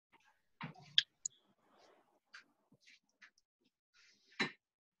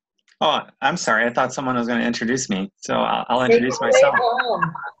Oh, I'm sorry. I thought someone was going to introduce me. So I'll Make introduce your way myself.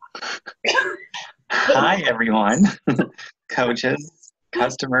 home. Hi, everyone. Coaches,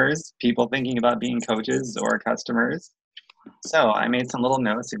 customers, people thinking about being coaches or customers. So I made some little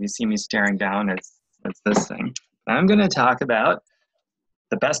notes. If you see me staring down, it's this thing. I'm going to talk about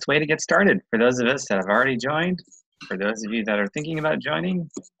the best way to get started. For those of us that have already joined, for those of you that are thinking about joining,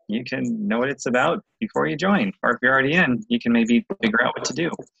 you can know what it's about before you join. Or if you're already in, you can maybe figure out what to do.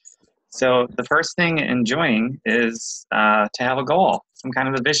 So the first thing in joining is to have a goal, some kind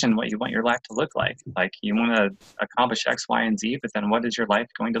of a vision, what you want your life to look like. Like you want to accomplish X, Y, and Z, but then what is your life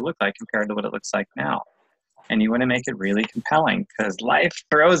going to look like compared to what it looks like now? And you want to make it really compelling because life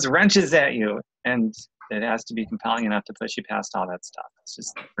throws wrenches at you and it has to be compelling enough to push you past all that stuff. It's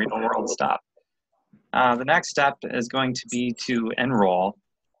just real world stuff. The next step is going to be to enroll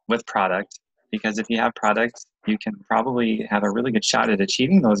with product, because if you have product, you can probably have a really good shot at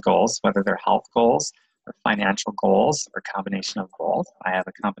achieving those goals, whether they're health goals or financial goals or a combination of both. I have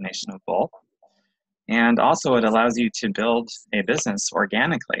a combination of both. And also it allows you to build a business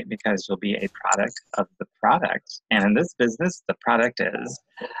organically because you'll be a product of the product. And in this business, the product is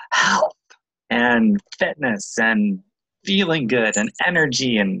health and fitness and feeling good and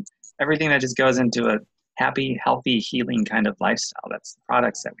energy and everything that just goes into a happy, healthy, healing kind of lifestyle. That's the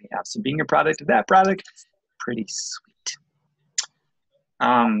products that we have. So being a product of that product, pretty sweet.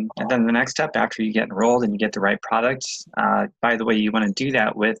 And then the next step after you get enrolled and you get the right product, by the way, you want to do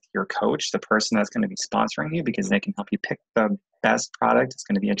that with your coach, the person that's going to be sponsoring you, because they can help you pick the best product. It's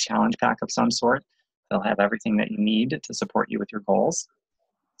going to be a challenge pack of some sort. They'll have everything that you need to support you with your goals.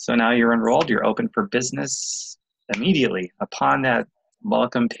 So now you're enrolled, you're open for business immediately upon that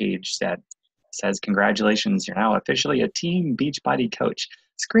welcome page that says, congratulations, you're now officially a Team Beachbody coach.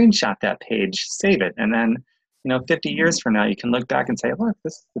 Screenshot that page, save it, and then 50 years from now, you can look back and say, look,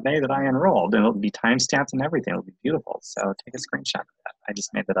 this is the day that I enrolled, and it'll be timestamped and everything. It'll be beautiful. So take a screenshot of that. I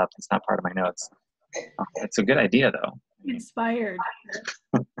just made that up. It's not part of my notes. Oh, it's a good idea, though. Inspired.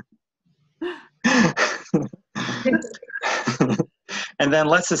 And then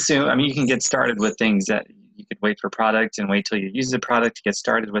let's assume, you can get started with things that you could wait for product and wait till you use the product to get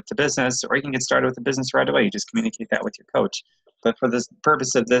started with the business, or you can get started with the business right away. You just communicate that with your coach. But for the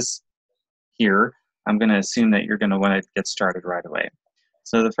purpose of this here, I'm going to assume that you're going to want to get started right away.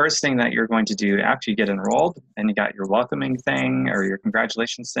 So the first thing that you're going to do after you get enrolled and you got your welcoming thing or your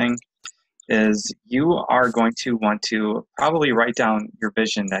congratulations thing is you are going to want to probably write down your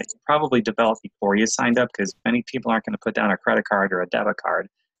vision that you probably developed before you signed up, because many people aren't going to put down a credit card or a debit card.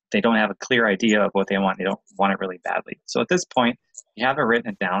 They don't have a clear idea of what they want. They don't want it really badly. So at this point, you haven't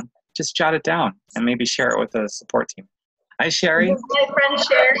written it down, just jot it down and maybe share it with a support team. Hi, Sherry. This is my friend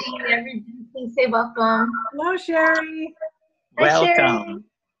Sherry. Everybody please say welcome. Hello, Sherry. Hi, Welcome. Sherry.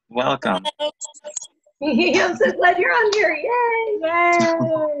 Welcome. I'm so glad you're on here. Yay!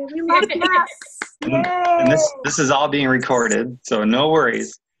 Yay! We love us. Yay! And this is all being recorded, so no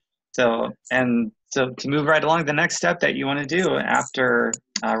worries. So to move right along, the next step that you want to do after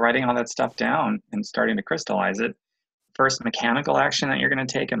writing all that stuff down and starting to crystallize it, first mechanical action that you're going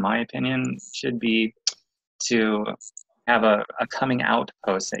to take, in my opinion, should be to have a coming out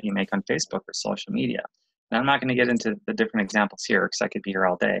post that you make on Facebook or social media. Now, I'm not going to get into the different examples here because I could be here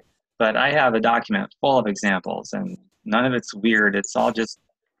all day, but I have a document full of examples and none of it's weird. It's all just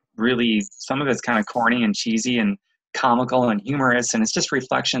really, some of it's kind of corny and cheesy and comical and humorous, and it's just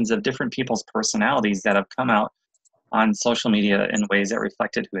reflections of different people's personalities that have come out on social media in ways that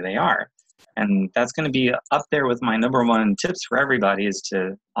reflected who they are. And that's going to be up there with my number one tips for everybody, is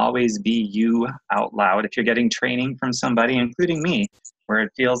to always be you out loud. If you're getting training from somebody, including me, where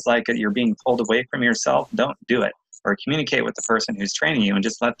it feels like you're being pulled away from yourself, don't do it. Or communicate with the person who's training you and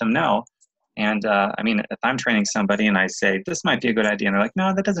just let them know. And if I'm training somebody and I say, this might be a good idea, and they're like,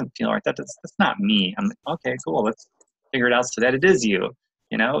 no, that doesn't feel right. That's not me. I'm like, okay, cool. Let's figure it out so that it is you.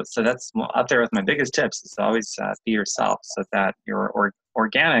 So that's up there with my biggest tips, is to always be yourself so that you're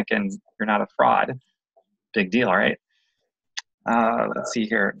organic and you're not a fraud. Big deal, right? Let's see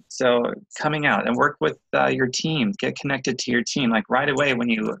here. So coming out and work with your team, get connected to your team. Like right away when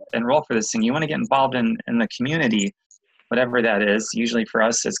you enroll for this thing, you want to get involved in the community, whatever that is. Usually for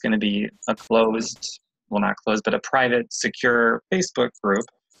us, it's going to be a closed, well, not closed, but a private, secure Facebook group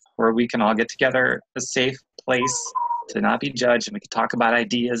where we can all get together, a safe place to not be judged, and we can talk about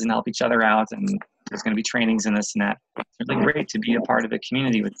ideas and help each other out, and there's going to be trainings and this and that. It's really great to be a part of a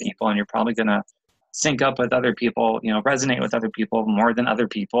community with people, and you're probably going to sync up with other people, resonate with other people more than other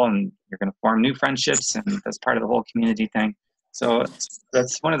people, and you're going to form new friendships, and that's part of the whole community thing. So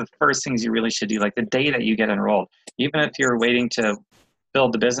that's one of the first things you really should do, like the day that you get enrolled. Even if you're waiting to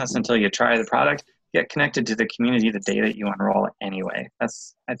build the business until you try the product. Get connected to the community the day that you enroll anyway.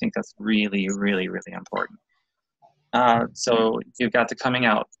 I think that's really, really, really important. So you've got the coming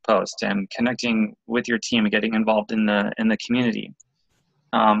out post and connecting with your team and getting involved in the community.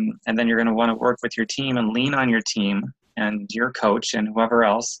 And then you're going to want to work with your team and lean on your team and your coach and whoever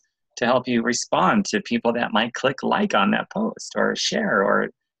else to help you respond to people that might click like on that post or share or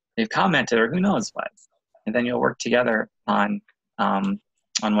they've commented or who knows what. And then you'll work together on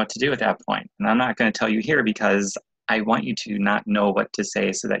what to do at that point. And I'm not going to tell you here because I want you to not know what to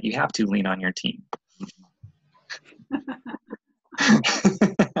say so that you have to lean on your team.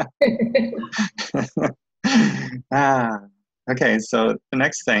 Okay, so the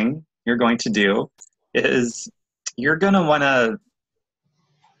next thing you're going to do is you're going to want to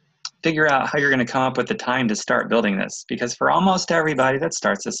figure out how you're going to come up with the time to start building this, because for almost everybody that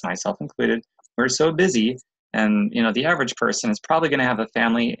starts this, myself included, we're so busy, and the average person is probably going to have a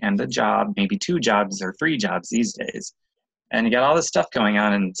family and a job, maybe 2 jobs or 3 jobs these days. And you got all this stuff going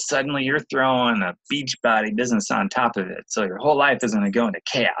on, and suddenly you're throwing a Beachbody business on top of it. So your whole life is going to go into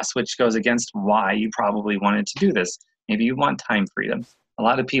chaos, which goes against why you probably wanted to do this. Maybe you want time freedom. A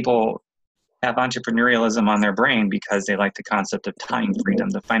lot of people have entrepreneurialism on their brain because they like the concept of time freedom,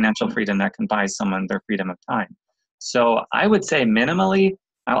 the financial freedom that can buy someone their freedom of time. So I would say minimally,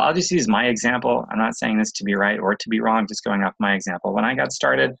 I'll just use my example. I'm not saying this to be right or to be wrong, just going off my example. When I got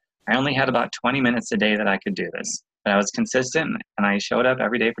started, I only had about 20 minutes a day that I could do this. But I was consistent, and I showed up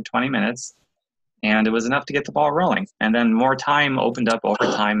every day for 20 minutes, and it was enough to get the ball rolling. And then more time opened up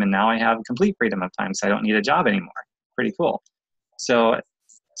over time, and now I have complete freedom of time, so I don't need a job anymore. Pretty cool. So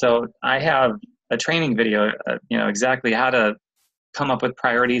I have a training video, exactly how to come up with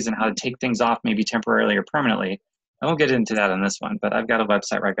priorities and how to take things off, maybe temporarily or permanently. I won't get into that on this one, but I've got a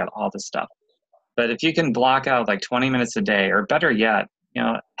website where I've got all this stuff. But if you can block out like 20 minutes a day, or better yet,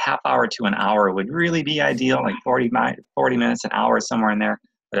 half hour to an hour would really be ideal, like 40 minutes, an hour, somewhere in there.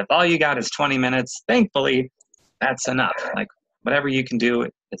 But if all you got is 20 minutes, thankfully, that's enough. Like whatever you can do,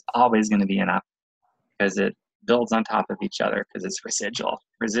 it's always going to be enough because it builds on top of each other because it's residual.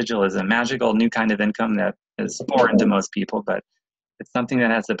 Residual is a magical new kind of income that is foreign to most people, but it's something that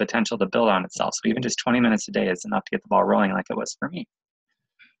has the potential to build on itself. So even just 20 minutes a day is enough to get the ball rolling like it was for me.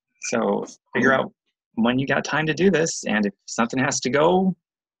 So figure out when you got time to do this, and if something has to go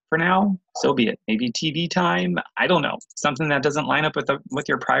for now, so be it. Maybe TV time, I don't know. Something that doesn't line up with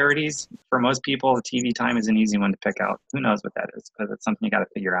your priorities. For most people, TV time is an easy one to pick out. Who knows what that is, because it's something you got to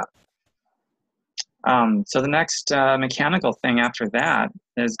figure out. So the next mechanical thing after that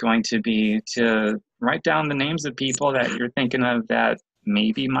is going to be to write down the names of people that you're thinking of that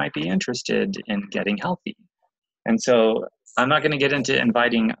maybe might be interested in getting healthy. And so I'm not going to get into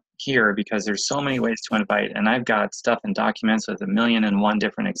inviting here because there's so many ways to invite, and I've got stuff in documents with 1,000,001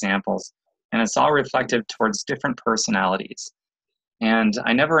 different examples, and it's all reflective towards different personalities. And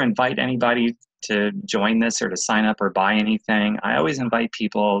I never invite anybody to join this or to sign up or buy anything. I always invite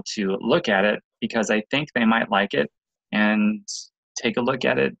people to look at it because I think they might like it, and take a look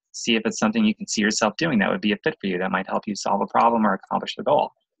at it, see if it's something you can see yourself doing that would be a fit for you, that might help you solve a problem or accomplish the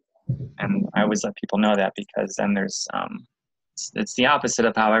goal. And I always let people know that, because then there's it's the opposite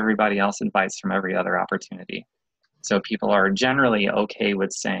of how everybody else invites from every other opportunity. So people are generally okay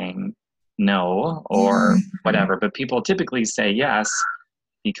with saying no or whatever, but people typically say yes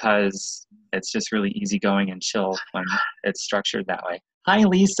because it's just really easygoing and chill when it's structured that way. Hi,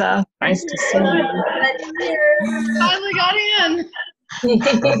 Lisa. Nice to see you. Finally got in.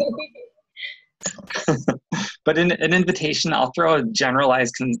 But in an invitation, I'll throw a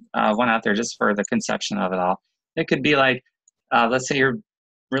generalized one out there just for the conception of it all. It could be like, let's say you're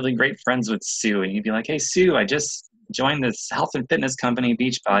really great friends with Sue, and you'd be like, hey, Sue, I just joined this health and fitness company,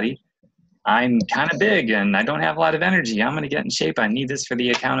 Beachbody. I'm kind of big, and I don't have a lot of energy. I'm going to get in shape. I need this for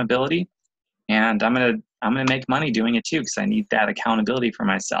the accountability, and I'm going to make money doing it too, because I need that accountability for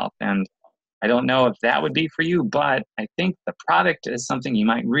myself. And I don't know if that would be for you, but I think the product is something you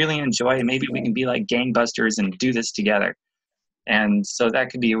might really enjoy, and maybe we can be like gangbusters and do this together. And so that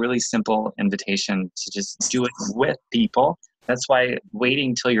could be a really simple invitation to just do it with people. That's why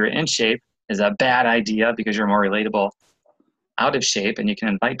waiting till you're in shape is a bad idea, because you're more relatable out of shape, and you can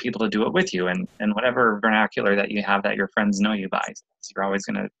invite people to do it with you and whatever vernacular that you have that your friends know you by. So you're always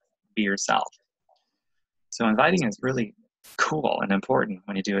going to be yourself. So inviting is really cool and important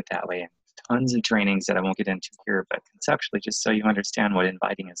when you do it that way. And tons of trainings that I won't get into here, but conceptually, just so you understand what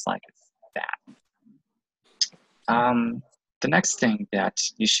inviting is like, it's that. The next thing that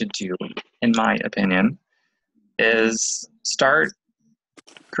you should do, in my opinion, is start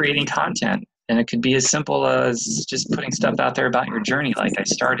creating content And it could be as simple as just putting stuff out there about your journey. Like I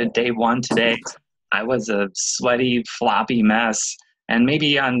started day one today. I was a sweaty, floppy mess. And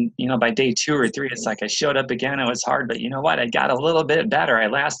maybe on, by day 2 or 3, it's like I showed up again. It was hard, but you know what? I got a little bit better. I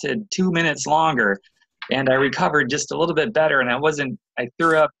lasted 2 minutes longer and I recovered just a little bit better. And I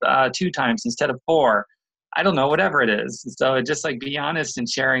threw up 2 times instead of 4. I don't know, whatever it is. So just like be honest and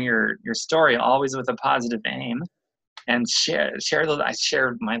sharing your story, always with a positive aim, and I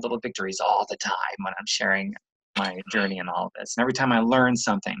share my little victories all the time when I'm sharing my journey and all of this. And every time I learn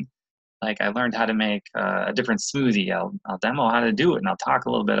something, like I learned how to make a different smoothie, I'll demo how to do it and I'll talk a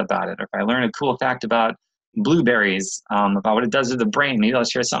little bit about it. Or if I learn a cool fact about blueberries, about what it does to the brain, maybe I'll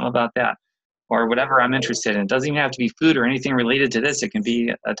share something about that. Or whatever I'm interested in. It doesn't even have to be food or anything related to this. It can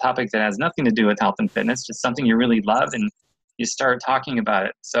be a topic that has nothing to do with health and fitness, just something you really love, and you start talking about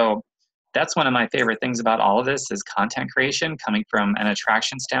it. So that's one of my favorite things about all of this is content creation, coming from an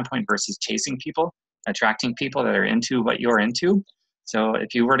attraction standpoint versus chasing people, attracting people that are into what you're into. So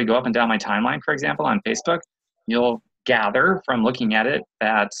if you were to go up and down my timeline, for example, on Facebook, you'll gather from looking at it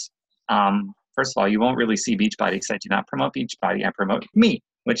that, first of all, you won't really see Beachbody because I do not promote Beachbody. I promote me,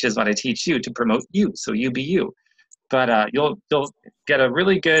 which is what I teach you to promote you. So you be you. But you'll get a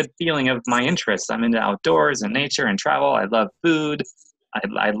really good feeling of my interests. I'm into outdoors and nature and travel. I love food.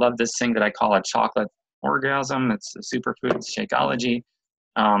 I love this thing that I call a chocolate orgasm. It's a superfood. It's Shakeology.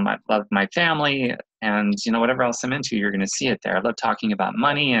 I love my family, and whatever else I'm into, you're going to see it there. I love talking about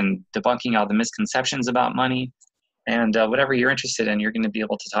money and debunking all the misconceptions about money. And whatever you're interested in, you're going to be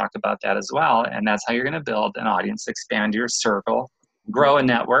able to talk about that as well. And that's how you're going to build an audience, expand your circle, grow a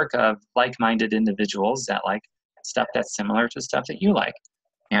network of like-minded individuals that like stuff that's similar to stuff that you like.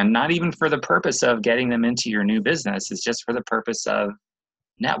 And not even for the purpose of getting them into your new business. It's just for the purpose of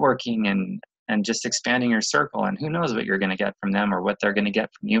networking and just expanding your circle. And who knows what you're going to get from them or what they're going to get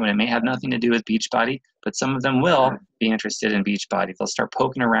from you. And it may have nothing to do with Beachbody, but some of them will be interested in Beachbody. They'll start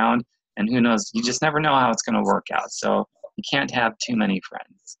poking around, and who knows, you just never know how it's going to work out. So you can't have too many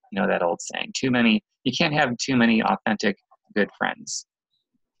friends. That old saying, you can't have too many authentic, good friends.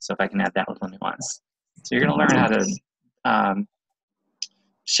 So if I can add that little nuance. So you're going to learn how to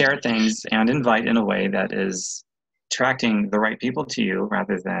share things and invite in a way that is attracting the right people to you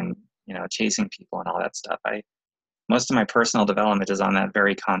rather than, chasing people and all that stuff. Most of my personal development is on that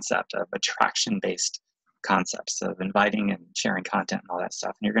very concept of attraction-based concepts of inviting and sharing content and all that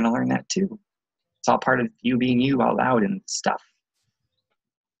stuff. And you're going to learn that too. It's all part of you being you out loud and stuff.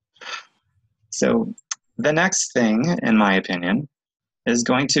 So the next thing, in my opinion, is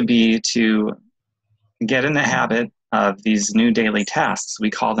going to be to get in the habit of these new daily tasks. We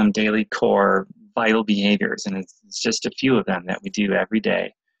call them daily core vital behaviors, and it's just a few of them that we do every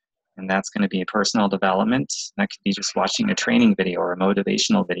day. And that's going to be personal development. That could be just watching a training video or a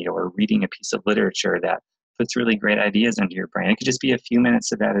motivational video or reading a piece of literature that puts really great ideas into your brain. It could just be a few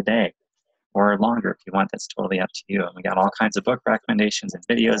minutes of that a day or longer if you want. That's totally up to you. And we got all kinds of book recommendations and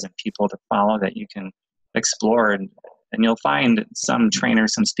videos and people to follow that you can explore. And you'll find some trainer,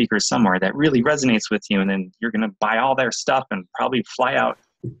 some speaker somewhere that really resonates with you. And then you're going to buy all their stuff and probably fly out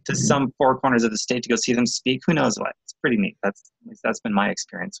to some 4 corners of the state to go see them speak. Who knows what? It's pretty neat. At least that's been my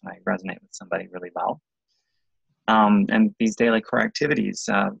experience when I resonate with somebody really well. And these daily core activities,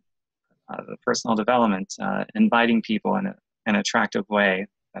 the personal development, inviting people in an attractive way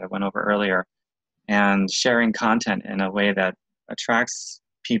that I went over earlier, and sharing content in a way that attracts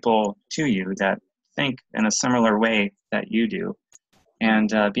people to you that think in a similar way that you do,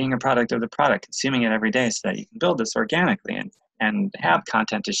 and being a product of the product, consuming it every day so that you can build this organically and have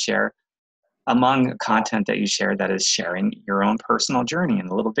content to share among content that you share that is sharing your own personal journey and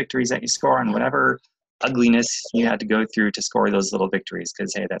the little victories that you score and whatever ugliness you had to go through to score those little victories,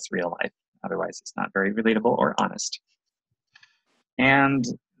 because, hey, that's real life. Otherwise, it's not very relatable or honest. And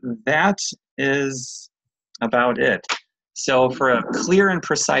that is about it. So for a clear and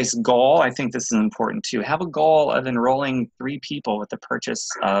precise goal, I think this is important too. Have a goal of enrolling 3 people with the purchase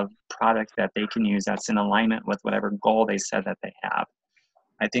of product that they can use that's in alignment with whatever goal they said that they have.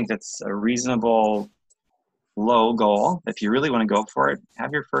 I think that's a reasonable low goal. If you really want to go for it,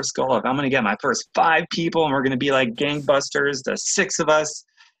 have your first goal of, I'm going to get my first 5 people and we're going to be like gangbusters, the 6 of us,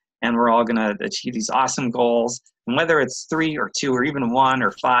 and we're all going to achieve these awesome goals. And whether it's 3 or 2 or even 1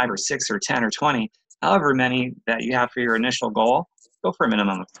 or 5 or 6 or 10 or 20, however many that you have for your initial goal, go for a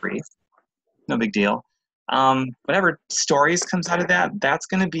minimum of 3. No big deal. Whatever stories comes out of that, that's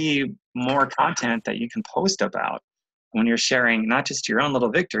going to be more content that you can post about when you're sharing not just your own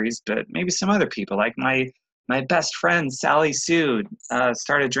little victories, but maybe some other people. Like my best friend, Sally Sue,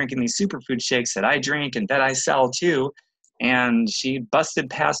 started drinking these superfood shakes that I drink and that I sell too. and she busted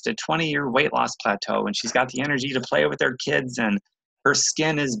past a 20-year weight loss plateau, and she's got the energy to play with her kids, and her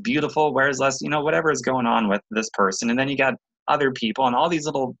skin is beautiful, wears less, whatever is going on with this person. And then you got other people and all these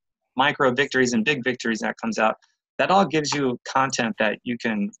little micro victories and big victories that comes out. That all gives you content that you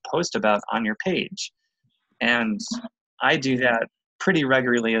can post about on your page. And I do that pretty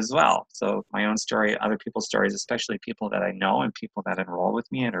regularly as well. So my own story, other people's stories, especially people that I know and people that enroll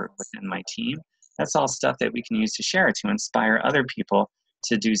with me or within my team, that's all stuff that we can use to share, to inspire other people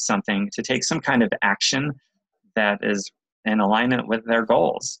to do something, to take some kind of action that is in alignment with their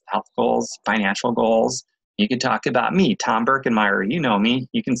goals, health goals, financial goals. You could talk about me, Tom Birkenmeyer. You know me.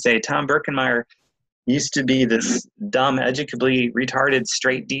 You can say Tom Birkenmeyer used to be this dumb, educably retarded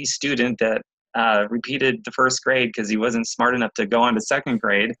straight D student that repeated the first grade because he wasn't smart enough to go on to second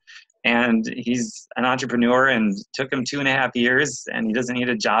grade. And he's an entrepreneur, and took him 2.5 years, and he doesn't need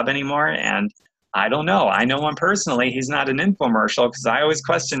a job anymore. And I don't know. I know him personally. He's not an infomercial, because I always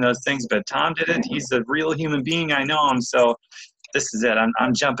question those things, but Tom did it. He's a real human being. I know him. So this is it.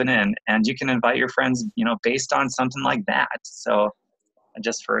 I'm jumping in, and you can invite your friends, based on something like that. So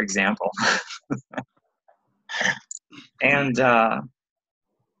just for example. And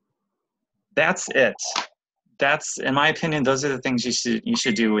that's it. That's, in my opinion, those are the things you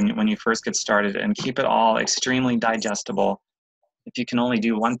should do when you first get started, and keep it all extremely digestible. If you can only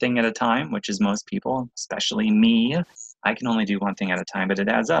do one thing at a time, which is most people, especially me, I can only do one thing at a time, but it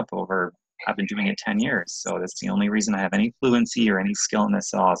adds up over, I've been doing it 10 years. So that's the only reason I have any fluency or any skill in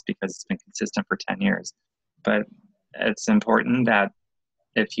this at all, is because it's been consistent for 10 years. But it's important that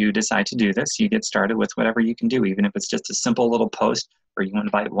if you decide to do this, you get started with whatever you can do, even if it's just a simple little post where you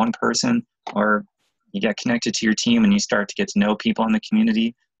invite one person, or you get connected to your team and you start to get to know people in the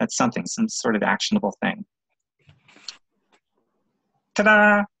community. That's something, some sort of actionable thing.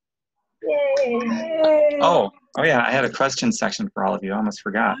 Ta-da! Yay. Oh yeah, I had a question section for all of you. I almost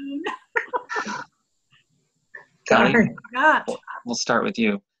forgot. Kelly, Darn. God. we'll start with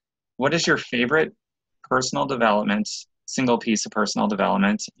you. What is your favorite personal development, single piece of personal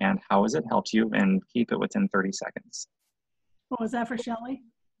development, and how has it helped you? And keep it within 30 seconds. What was that for Shelley?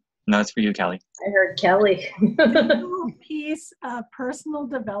 No, it's for you, Kelly. I heard Kelly. Piece of personal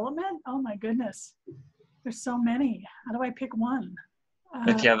development? Oh my goodness. There's so many. How do I pick one?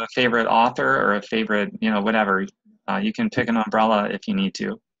 If you have a favorite author or a favorite, whatever, you can pick an umbrella if you need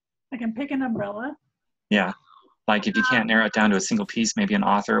to. I can pick an umbrella. Yeah. Like if you can't narrow it down to a single piece, maybe an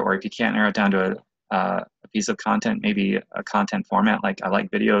author, or if you can't narrow it down to a piece of content, maybe a content format. Like I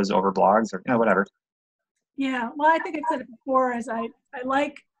like videos over blogs, or whatever. Yeah, well, I think I've said it before, as I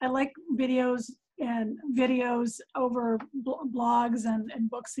like videos over blogs and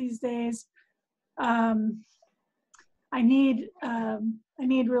books these days. I need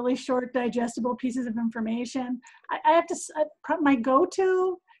really short, digestible pieces of information. I have to, my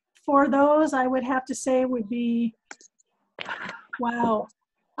go-to for those, I would have to say, would be, wow.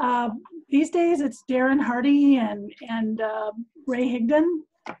 These days it's Darren Hardy and Ray Higdon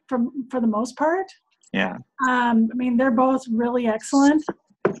for the most part. Yeah. I mean, they're both really excellent.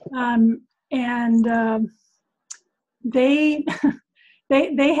 They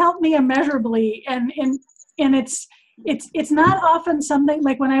they help me immeasurably, and it's not often something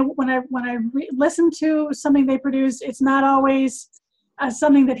like when I listen to something they produce, it's not always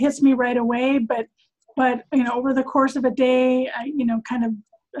something that hits me right away, but over the course of a day, I kind of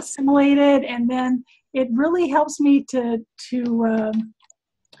assimilate it, and then it really helps me to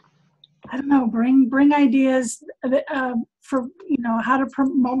I don't know, bring ideas for how to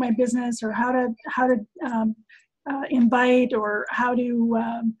promote my business, or how to invite, or how to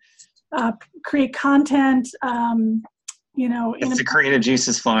create content. It's the creative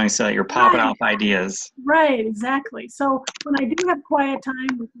juices flowing, so that you're popping off ideas. Right, exactly. So when I do have quiet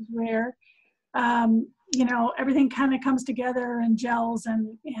time, which is rare, everything kind of comes together and gels,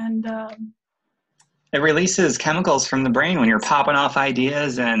 and it releases chemicals from the brain when you're popping off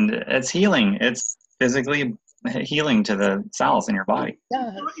ideas, and it's healing. It's physically healing to the cells in your body.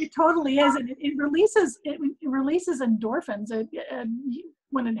 It totally is, and it releases endorphins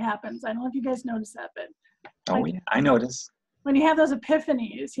when it happens. I don't know if you guys notice that, but Yeah, I notice. When you have those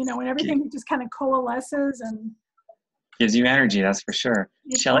epiphanies, when everything just kind of coalesces and gives you energy, that's for sure.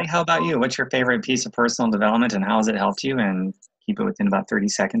 Shelley, how about you? What's your favorite piece of personal development, and how has it helped you? And keep it within about 30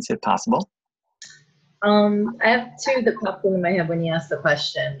 seconds if possible. I have two that popped into my head when you asked the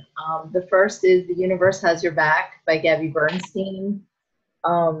question. The first is The Universe Has Your Back by Gabby Bernstein,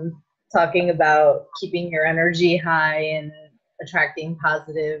 talking about keeping your energy high and attracting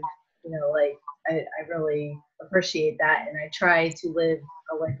positive, I really appreciate that. And I try to live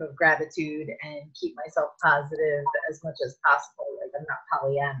a life of gratitude and keep myself positive as much as possible. Like, I'm not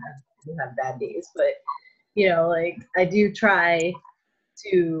Pollyanna. I do have bad days, but you know, like, I do try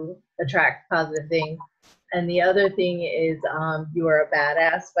to attract positive things. And the other thing is You Are a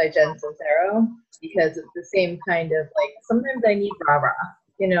Badass by Jen Sincero, because it's the same kind of, like, sometimes I need rah-rah.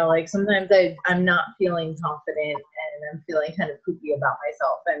 You know, like, sometimes I'm not feeling confident and I'm feeling kind of poopy about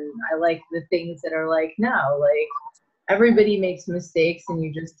myself. And I like the things that are like, no, like, everybody makes mistakes and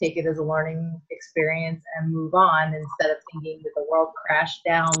you just take it as a learning experience and move on, instead of thinking that the world crashed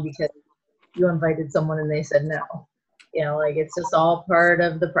down because you invited someone and they said no. You know, like, it's just all part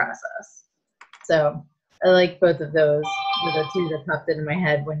of the process. So I like both of those. Were the two that popped into my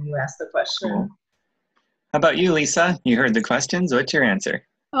head when you asked the question. Cool. How about you, Lisa? You heard the questions. What's your answer?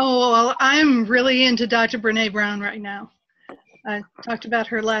 Oh, well, I'm really into Dr. Brene Brown right now. I talked about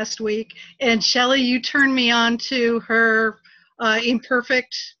her last week. And Shelley, you turned me on to her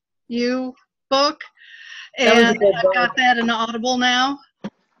Imperfect You book. And I've got that in Audible now.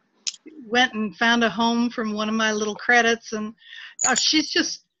 Went and found a home from one of my little credits. And she's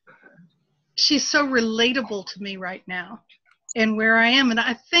so relatable to me right now and where I am. And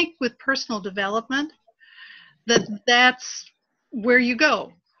I think with personal development, that's where you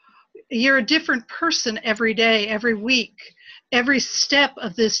go. You're a different person every day, every week, every step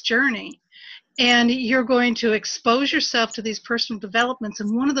of this journey. And you're going to expose yourself to these personal developments,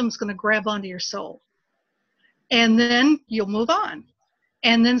 and one of them is going to grab onto your soul. And then you'll move on.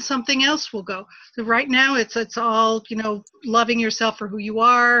 And then something else will go. So right now it's all, you know, loving yourself for who you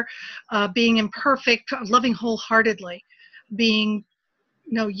are, being imperfect, loving wholeheartedly, being,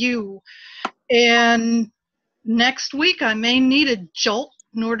 you know, you. And next week I may need a jolt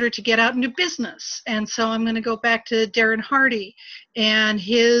in order to get out into business. And so I'm going to go back to Darren Hardy and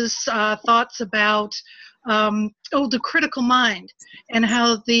his thoughts about the critical mind, and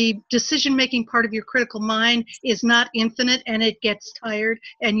how the decision-making part of your critical mind is not infinite and it gets tired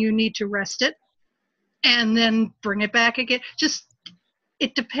and you need to rest it and then bring it back again. Just,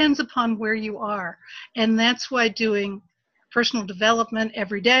 it depends upon where you are. And that's why doing personal development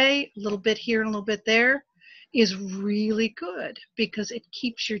every day, a little bit here and a little bit there, is really good because it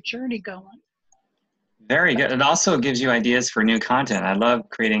keeps your journey going. Very good. It also gives you ideas for new content. I love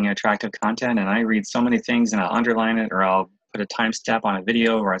creating attractive content, and I read so many things and I'll underline it, or I'll put a timestamp on a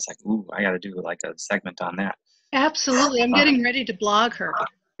video where it's like, ooh, I got to do like a segment on that. Absolutely. I'm getting ready to blog her,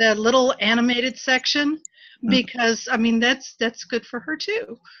 that little animated section, because I mean, that's good for her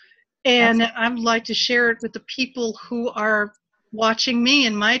too. And I'd like to share it with the people who are watching me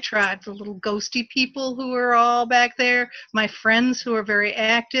and my tribe, the little ghosty people who are all back there, my friends who are very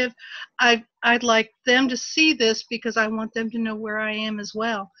active. I'd like them to see this because I want them to know where I am as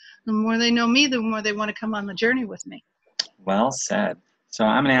well. The more they know me, the more they want to come on the journey with me. Well said. So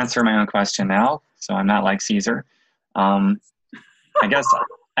I'm going to answer my own question now, so I'm not like Caesar. I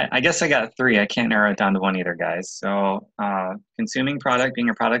guess I got three. I can't narrow it down to one either, guys. So consuming product, being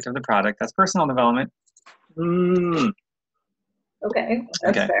a product of the product, that's personal development. Okay,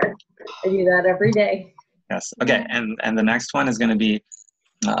 that's fair. I do that every day. Yes. Okay, and the next one is going to be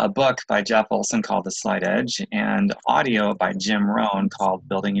a book by Jeff Olson called The Slight Edge, and audio by Jim Rohn called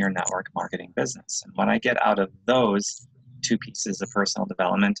Building Your Network Marketing Business. And what I get out of those two pieces of personal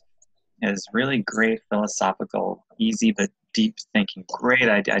development is really great philosophical, easy but deep thinking. Great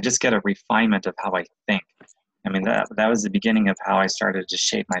idea. I just get a refinement of how I think. I mean, that was the beginning of how I started to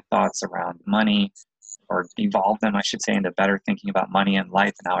shape my thoughts around money, or evolve them, I should say, into better thinking about money and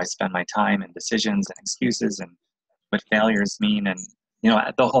life, and how I spend my time and decisions and excuses and what failures mean, and, you know,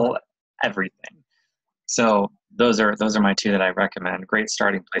 the whole everything. So those are my two that I recommend. Great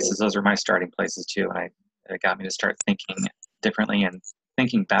starting places. Those are my starting places too, and it got me to start thinking differently and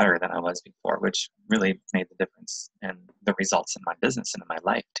thinking better than I was before, which really made the difference in the results in my business and in my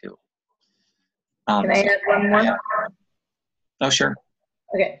life too. Can I add one more? Oh, sure.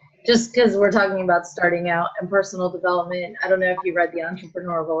 Okay. Just because we're talking about starting out and personal development, I don't know if you read The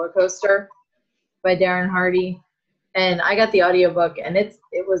Entrepreneur Roller Coaster by Darren Hardy. And I got the audiobook, and it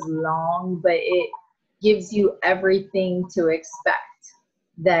was long, but it gives you everything to expect.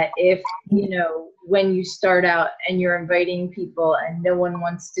 That if, you know, when you start out and you're inviting people and no one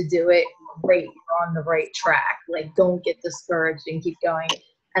wants to do it, great, you're on the right track. Like, don't get discouraged and keep going.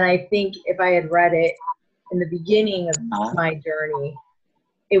 And I think if I had read it in the beginning of my journey,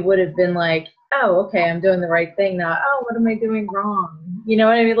 it would have been like, oh, okay, I'm doing the right thing now. Oh, what am I doing wrong? You know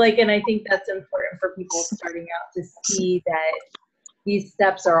what I mean? Like, and I think that's important for people starting out to see that these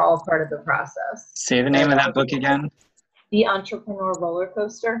steps are all part of the process. Say the name of that book again. The Entrepreneur Roller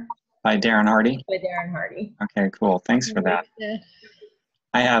Coaster. By Darren Hardy? By Darren Hardy. Okay, cool. Thanks for that.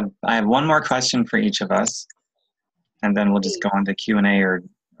 I have one more question for each of us, and then we'll just go on to Q&A or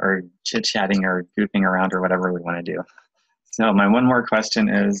chit-chatting or goofing around or whatever we want to do. So my one more question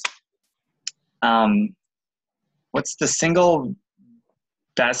is, what's the single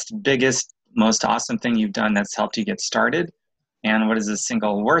best, biggest, most awesome thing you've done that's helped you get started? And what is the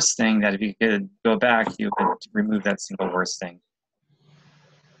single worst thing that if you could go back, you would remove that single worst thing?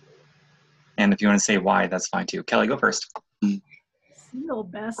 And if you want to say why, that's fine too. Kelly, go first. Single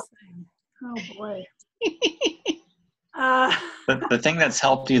best thing. Oh boy. The thing that's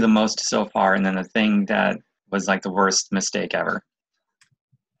helped you the most so far, and then the thing that was like the worst mistake ever.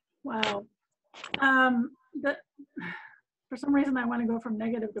 Wow. For some reason, I want to go from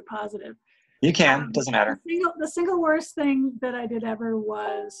negative to positive. You can. Doesn't matter. The single worst thing that I did ever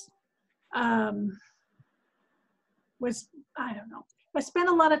was I don't know. I spent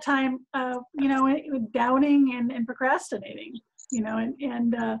a lot of time, doubting and procrastinating,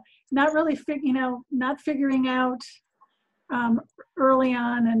 and not really, not figuring out early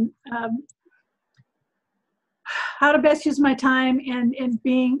on and how to best use my time and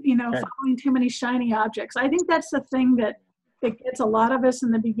being, following too many shiny objects. I think that's the thing that gets a lot of us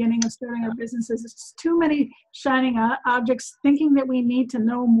in the beginning of starting our businesses. It's too many shining objects, thinking that we need to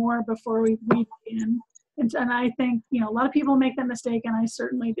know more before we begin. And I think, a lot of people make that mistake, and I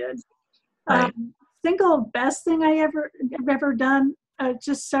certainly did. Right. Single best thing I've ever done,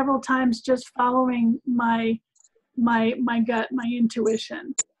 just several times, just following my gut, my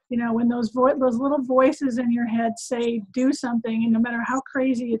intuition. When those little voices in your head say, do something, and no matter how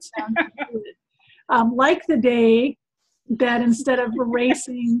crazy it sounds, do it. Like the day that instead of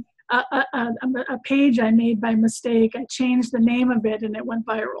erasing a page I made by mistake, I changed the name of it and it went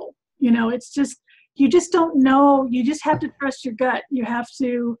viral. It's just, you just don't know. You just have to trust your gut. You have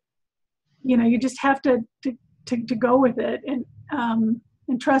to, you just have to go with it and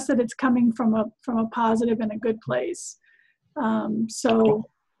trust that it's coming from a positive and a good place. Aside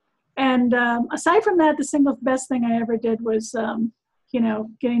from that, the single best thing I ever did was,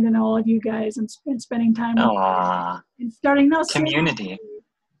 getting to know all of you guys and spending time with you and starting those community.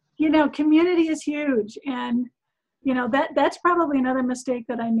 Community is huge. And, that's probably another mistake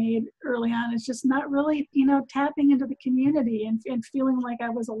that I made early on, is just not really, tapping into the community and feeling like I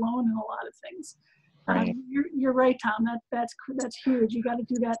was alone in a lot of things. Right. You're right, Tom. That's huge. You got to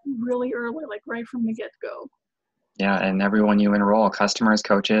do that really early, like right from the get-go. Yeah, and everyone you enroll, customers,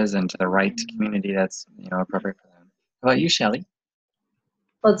 coaches, and to the right community that's appropriate for them. How about you, Shelly?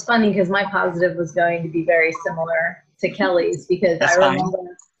 Well, it's funny because my positive was going to be very similar to Kelly's, because That's I remember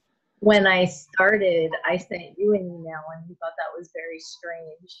fine. when I started, I sent you an email and you thought that was very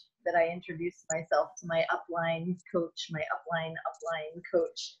strange that I introduced myself to my upline coach, upline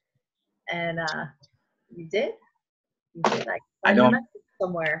coach. And you did? You did. I don't.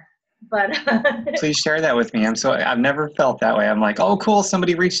 Somewhere. But Please share that with me. I've never felt that way. I'm like, oh, cool,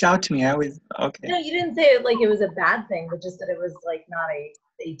 somebody reached out to me. Okay. No, you didn't say it like it was a bad thing, but just that it was like not a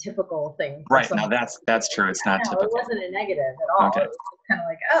typical thing. Right. Now that's true. It's not typical. It wasn't a negative at all. Okay. It was kind of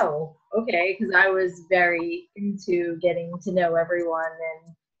like, oh, okay, because I was very into getting to know everyone,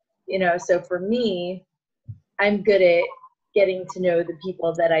 and so for me, I'm good at getting to know the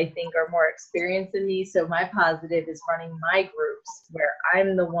people that I think are more experienced than me. So my positive is running my groups where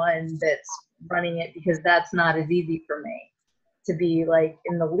I'm the one that's running it, because that's not as easy for me to be like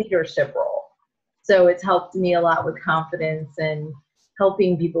in the leadership role. So it's helped me a lot with confidence and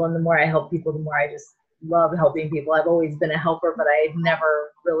helping people. And the more I help people, the more I just love helping people. I've always been a helper, but I've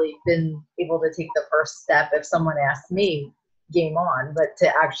never really been able to take the first step. If someone asked me, game on, but to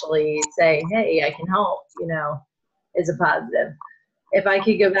actually say, hey, I can help, is a positive. If I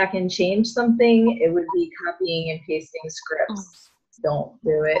could go back and change something, it would be copying and pasting scripts. Don't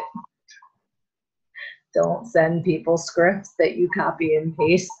do it. Don't send people scripts that you copy and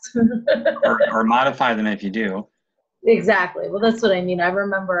paste. or modify them if you do. Exactly. Well, that's what I mean. I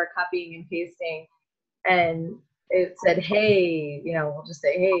remember copying and pasting, and it said, hey, we'll just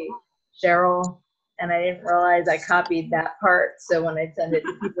say, hey, Cheryl. And I didn't realize I copied that part. So when I send it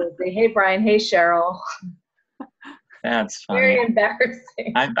to people, I'd say, hey, Brian, hey, Cheryl. That's funny. Very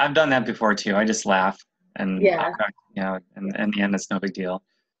embarrassing. I've done that before too. I just laugh, and yeah, and in the end, it's no big deal.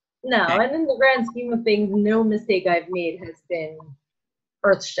 No, Okay. And in the grand scheme of things, no mistake I've made has been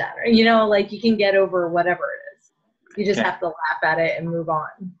earth-shattering. Like you can get over whatever it is. You just have to laugh at it and move on.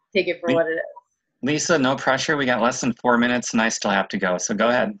 Take it for what it is. Lisa, no pressure. We got less than 4 minutes, and I still have to go. So go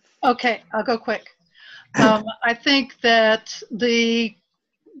ahead. Okay, I'll go quick. I think that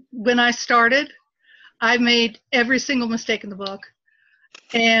when I started, I made every single mistake in the book.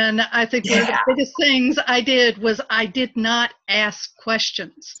 And I think one of the biggest things I did was I did not ask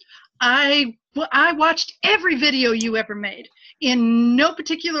questions. I watched every video you ever made in no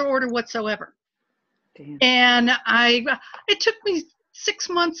particular order whatsoever. Damn. And it took me 6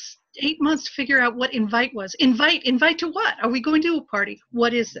 months, 8 months to figure out what invite was. Invite to what? Are we going to a party?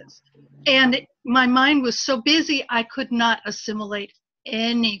 What is this? And my mind was so busy, I could not assimilate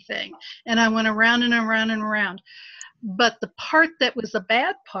anything. And I went around and around and around. But the part that was the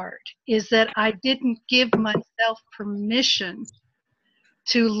bad part is that I didn't give myself permission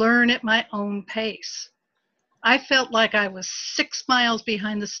to learn at my own pace. I felt like I was 6 miles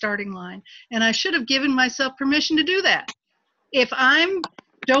behind the starting line, and I should have given myself permission to do that. If I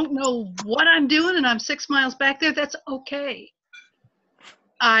don't know what I'm doing and I'm 6 miles back there, that's okay.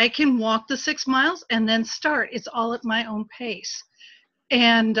 I can walk the 6 miles and then start. It's all at my own pace.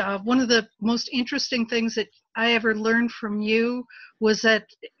 And one of the most interesting things that I ever learned from you was that,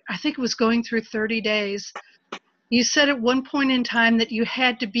 I think it was going through 30 days, you said at one point in time that you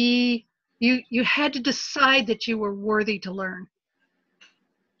had to be, you had to decide that you were worthy to learn.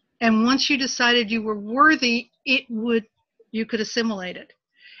 And once you decided you were worthy, you could assimilate it.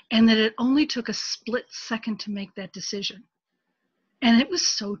 And that it only took a split second to make that decision. And it was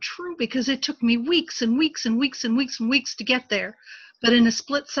so true, because it took me weeks and weeks and weeks and weeks and weeks to get there. But in a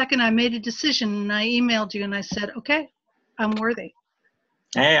split second, I made a decision, and I emailed you and I said, okay, I'm worthy.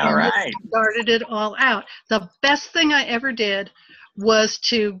 Hey, all right. And it started it all out. The best thing I ever did was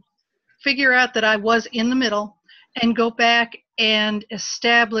to figure out that I was in the middle and go back and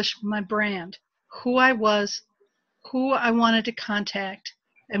establish my brand, who I was, who I wanted to contact,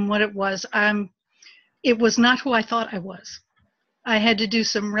 and what it was. It was not who I thought I was. I had to do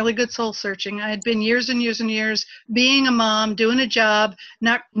some really good soul searching. I had been years and years and years being a mom, doing a job,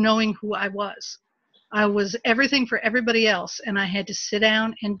 not knowing who I was. I was everything for everybody else, and I had to sit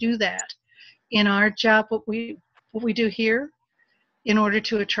down and do that. In our job, what we do here, in order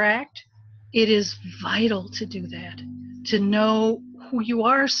to attract, it is vital to do that, to know who you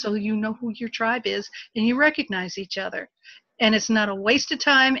are so you know who your tribe is and you recognize each other. And it's not a waste of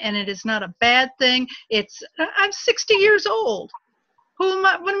time, and it is not a bad thing. I'm 60 years old.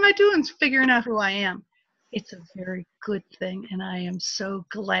 What am I doing figuring out who I am? It's a very good thing, and I am so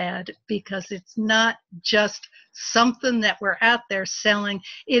glad, because it's not just something that we're out there selling.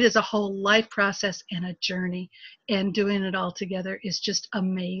 It is a whole life process and a journey, and doing it all together is just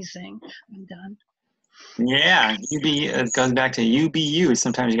amazing. I'm done. Yeah, it goes back to you be you.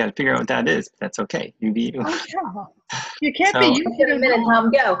 Sometimes you got to figure out what that is. That's okay. You be you. Oh, yeah. You can't So- be you. In a minute, Tom,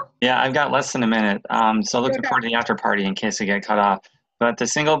 go. Yeah, I've got less than a minute. So looking forward to the after party in case I get cut off. But the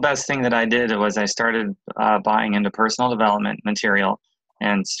single best thing that I did was I started buying into personal development material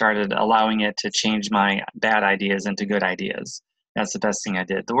and started allowing it to change my bad ideas into good ideas. That's the best thing I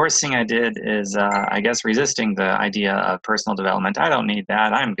did. The worst thing I did is, I guess, resisting the idea of personal development. I don't need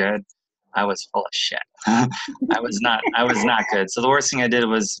that. I'm good. I was full of shit. I was not good. So the worst thing I did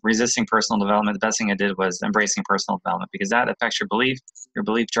was resisting personal development. The best thing I did was embracing personal development, because that affects your belief. Your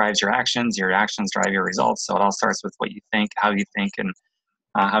belief drives your actions drive your results. So it all starts with what you think, how you think, and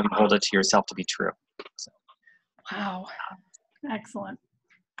how you hold it to yourself to be true. So. Wow. Excellent.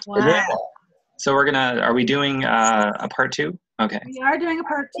 Wow. Yeah. So are we doing a part 2? Okay. We are doing a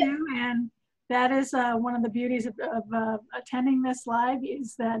part 2, and that is one of the beauties of attending this live,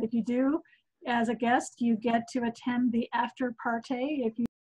 is that if you do, as a guest, you get to attend the after party. If you